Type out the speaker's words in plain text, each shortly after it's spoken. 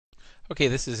Okay,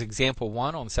 this is example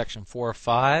 1 on section 4 of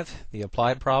 5, the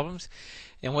applied problems.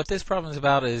 And what this problem is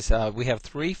about is we have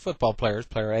 3 football players,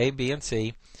 player A, B, and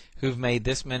C, who've made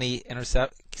this many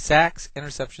sacks,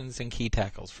 interceptions, and key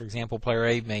tackles. For example, player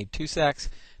A made 2 sacks,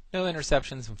 no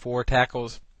interceptions, and 4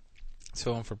 tackles.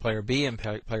 So on for player B and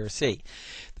player C.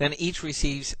 Then each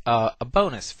receives a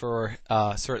bonus for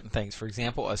certain things. For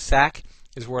example, a sack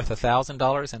is worth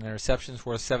 $1,000, an interception is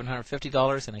worth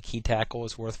 $750, and a key tackle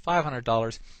is worth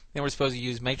 $500. Then we're supposed to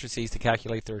use matrices to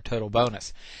calculate their total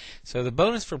bonus. So the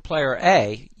bonus for player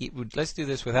A, let's do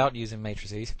this without using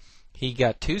matrices. He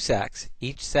got 2 sacks.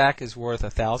 Each sack is worth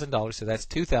 $1,000, so that's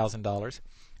 $2,000.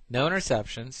 No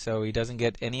interceptions, so he doesn't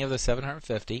get any of the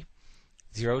 $750.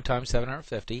 0 times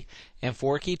 750, and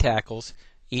 4 key tackles,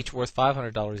 each worth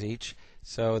 $500 each.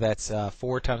 So that's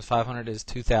 4 times 500 is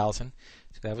 2,000.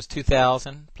 So that was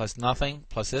 2,000 plus nothing,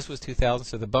 plus this was 2,000.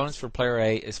 So the bonus for player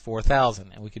A is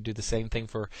 4,000, and we could do the same thing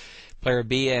for player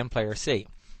B and player C.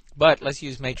 But let's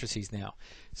use matrices now.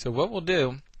 So what we'll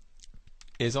do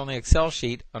is on the Excel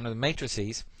sheet under the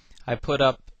matrices, I put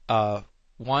up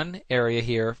one area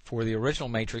here for the original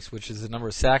matrix, which is the number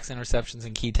of sacks, interceptions,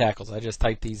 and key tackles. I just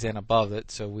typed these in above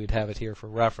it, so we'd have it here for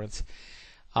reference.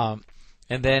 And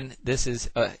then this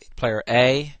is player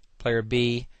A, player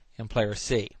B, and player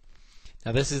C.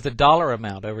 Now this is the dollar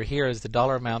amount. Over here is the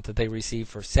dollar amount that they receive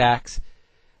for sacks,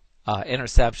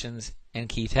 interceptions, and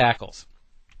key tackles.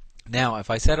 Now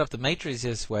if I set up the matrices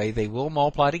this way, they will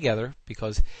multiply together,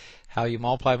 because how you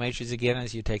multiply matrices again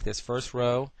is you take this first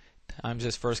row times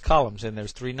this first column, and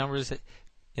there's 3 numbers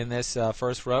in this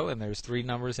first row, and there's 3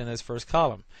 numbers in this first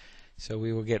column. So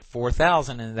we will get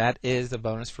 4,000, and that is the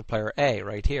bonus for player A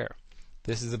right here.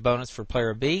 This is the bonus for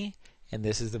player B, and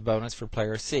this is the bonus for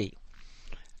player C.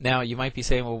 Now you might be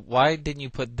saying, well, why didn't you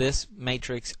put this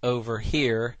matrix over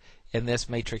here and this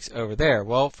matrix over there?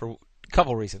 Well, for a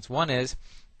couple reasons. One is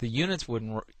the units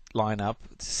wouldn't line up,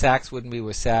 sacks wouldn't be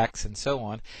with sacks, and so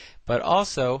on. But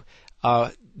also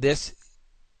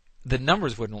the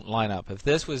numbers wouldn't line up. If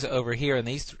this was over here and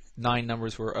these 9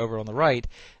 numbers were over on the right,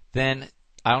 then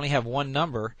I only have 1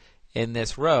 number in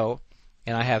this row,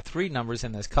 and I have 3 numbers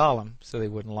in this column, so they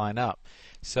wouldn't line up.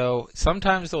 So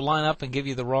sometimes they'll line up and give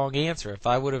you the wrong answer. If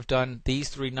I would have done these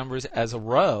 3 numbers as a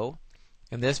row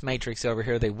in this matrix over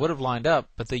here, they would have lined up,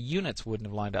 but the units wouldn't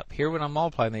have lined up. Here when I'm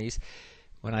multiplying these,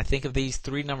 when I think of these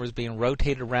 3 numbers being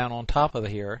rotated around on top of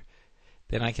here,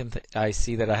 then I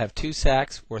see that I have 2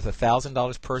 sacks worth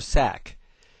 $1,000 per sack,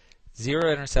 0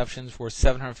 interceptions worth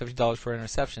 $750 per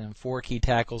interception, and 4 key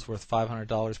tackles worth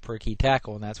 $500 per key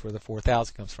tackle, and that's where the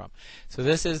 4,000 comes from. So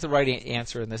this is the right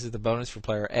answer, and this is the bonus for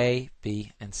player A,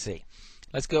 B, and C.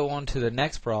 Let's go on to the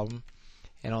next problem.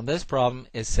 And on this problem,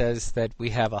 it says that we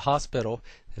have a hospital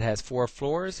that has 4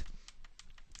 floors,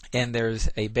 and there's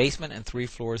a basement and 3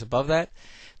 floors above that.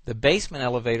 The basement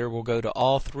elevator will go to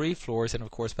all 3 floors, and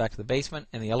of course back to the basement,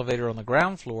 and the elevator on the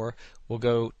ground floor will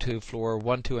go to floor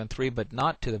 1, 2, and 3, but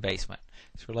not to the basement.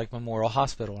 Sort of like Memorial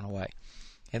Hospital in a way.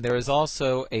 And there is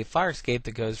also a fire escape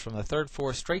that goes from the 3rd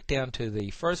floor straight down to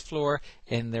the 1st floor,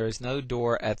 and there is no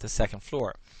door at the 2nd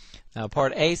floor. Now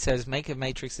part A says make a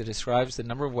matrix that describes the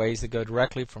number of ways that go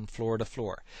directly from floor to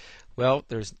floor. Well,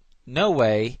 there's no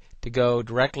way to go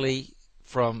directly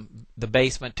from the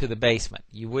basement to the basement.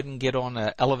 You wouldn't get on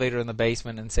an elevator in the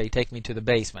basement and say, take me to the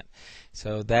basement.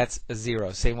 So that's a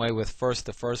 0. Same way with 1st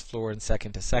to 1st floor, and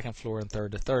 2nd to 2nd floor, and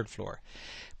 3rd to 3rd floor.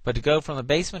 But to go from the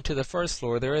basement to the 1st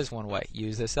floor, there is one way.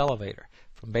 Use this elevator.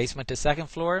 From basement to 2nd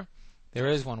floor, there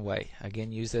is one way.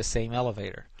 Again, use this same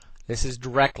elevator. This is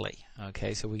directly.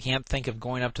 Okay, so we can't think of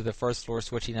going up to the 1st floor,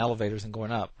 switching elevators, and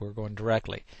going up. We're going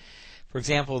directly. For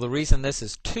example, the reason this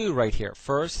is 2 right here,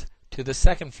 1st to the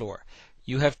 2nd floor.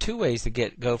 You have 2 ways to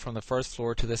go from the 1st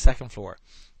floor to the 2nd floor.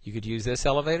 You could use this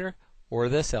elevator or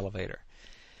this elevator.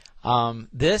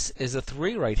 This is a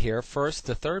 3 right here. 1st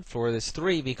to 3rd floor, there's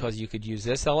 3 because you could use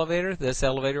this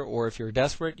elevator, or if you're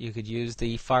desperate, you could use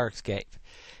the fire escape.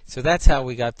 So that's how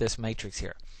we got this matrix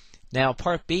here. Now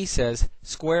part B says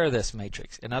square this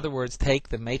matrix. In other words, take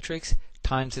the matrix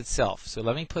times itself. So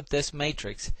let me put this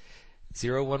matrix,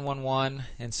 0, 1, 1, 1,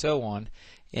 and so on,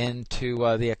 into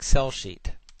the Excel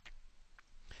sheet.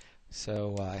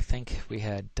 So I think we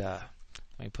had, let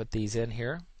me put these in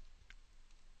here.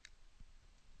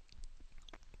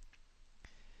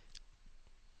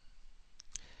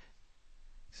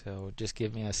 So just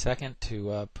give me a second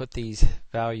to put these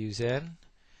values in.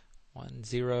 1,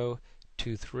 0,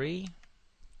 2, 3.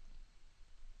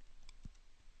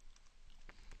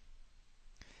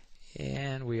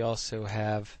 And we also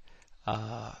have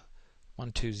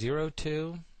 1, 2, 0,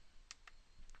 2.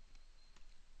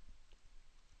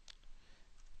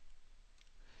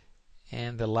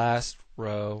 and the last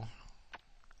row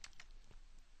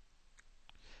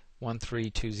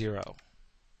 1320.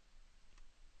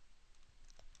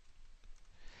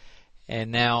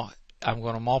 And now I'm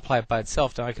going to multiply it by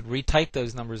itself. Now I could retype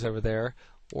those numbers over there,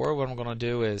 or what I'm going to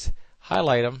do is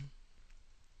highlight them,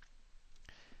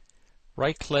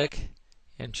 right click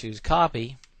and choose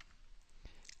copy,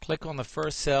 click on the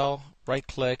first cell, right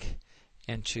click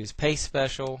and choose paste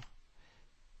special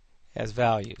as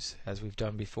values, as we've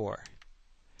done before.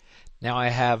 Now I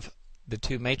have the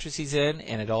two matrices in,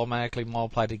 and it automatically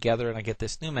multiplied together, and I get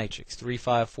this new matrix 3,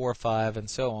 5, 4, 5, and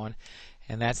so on.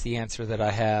 And that's the answer that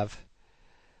I have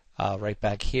right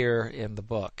back here in the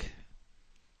book.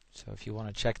 So if you want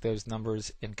to check those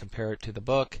numbers and compare it to the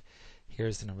book,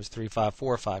 here's the numbers 3, 5,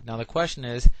 4, 5. Now the question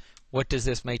is, what does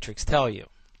this matrix tell you?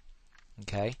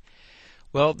 Okay.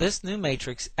 Well, this new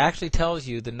matrix actually tells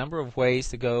you the number of ways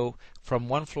to go from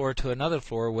one floor to another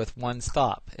floor with one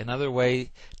stop. In other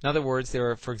words, there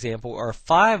are, for example,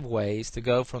 5 ways to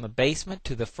go from the basement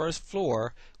to the first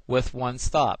floor with one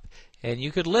stop. And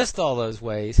you could list all those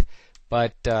ways,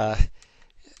 but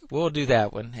we'll do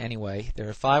that one anyway. There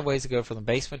are 5 ways to go from the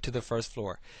basement to the first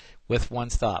floor with one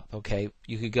stop. Okay,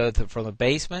 you could go from the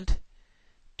basement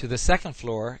to the second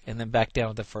floor and then back down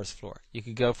to the first floor. You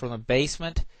could go from the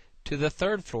basement to the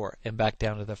third floor and back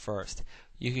down to the first.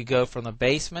 You could go from the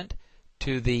basement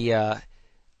to the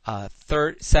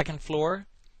second floor,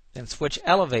 then switch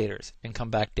elevators and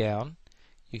come back down.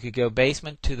 You could go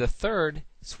basement to the third,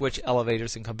 switch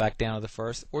elevators and come back down to the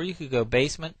first, or you could go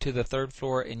basement to the third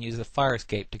floor and use the fire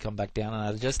escape to come back down. And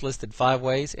I just listed 5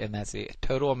 ways, and that's the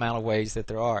total amount of ways that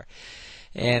there are.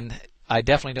 And I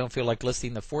definitely don't feel like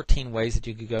listing the 14 ways that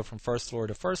you could go from first floor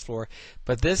to first floor,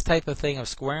 but this type of thing of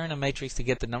squaring a matrix to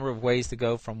get the number of ways to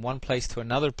go from one place to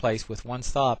another place with one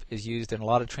stop is used in a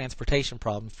lot of transportation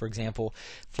problems. For example,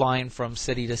 flying from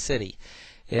city to city.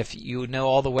 If you know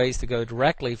all the ways to go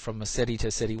directly from a city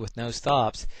to city with no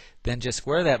stops, then just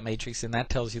square that matrix, and that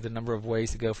tells you the number of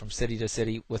ways to go from city to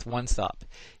city with one stop.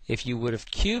 If you would have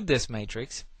cubed this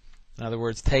matrix, in other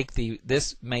words, take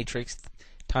this matrix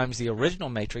times the original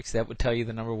matrix, that would tell you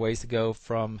the number of ways to go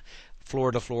from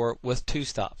floor to floor with 2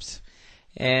 stops.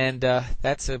 And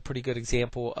that's a pretty good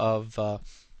example of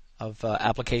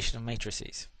application of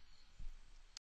matrices.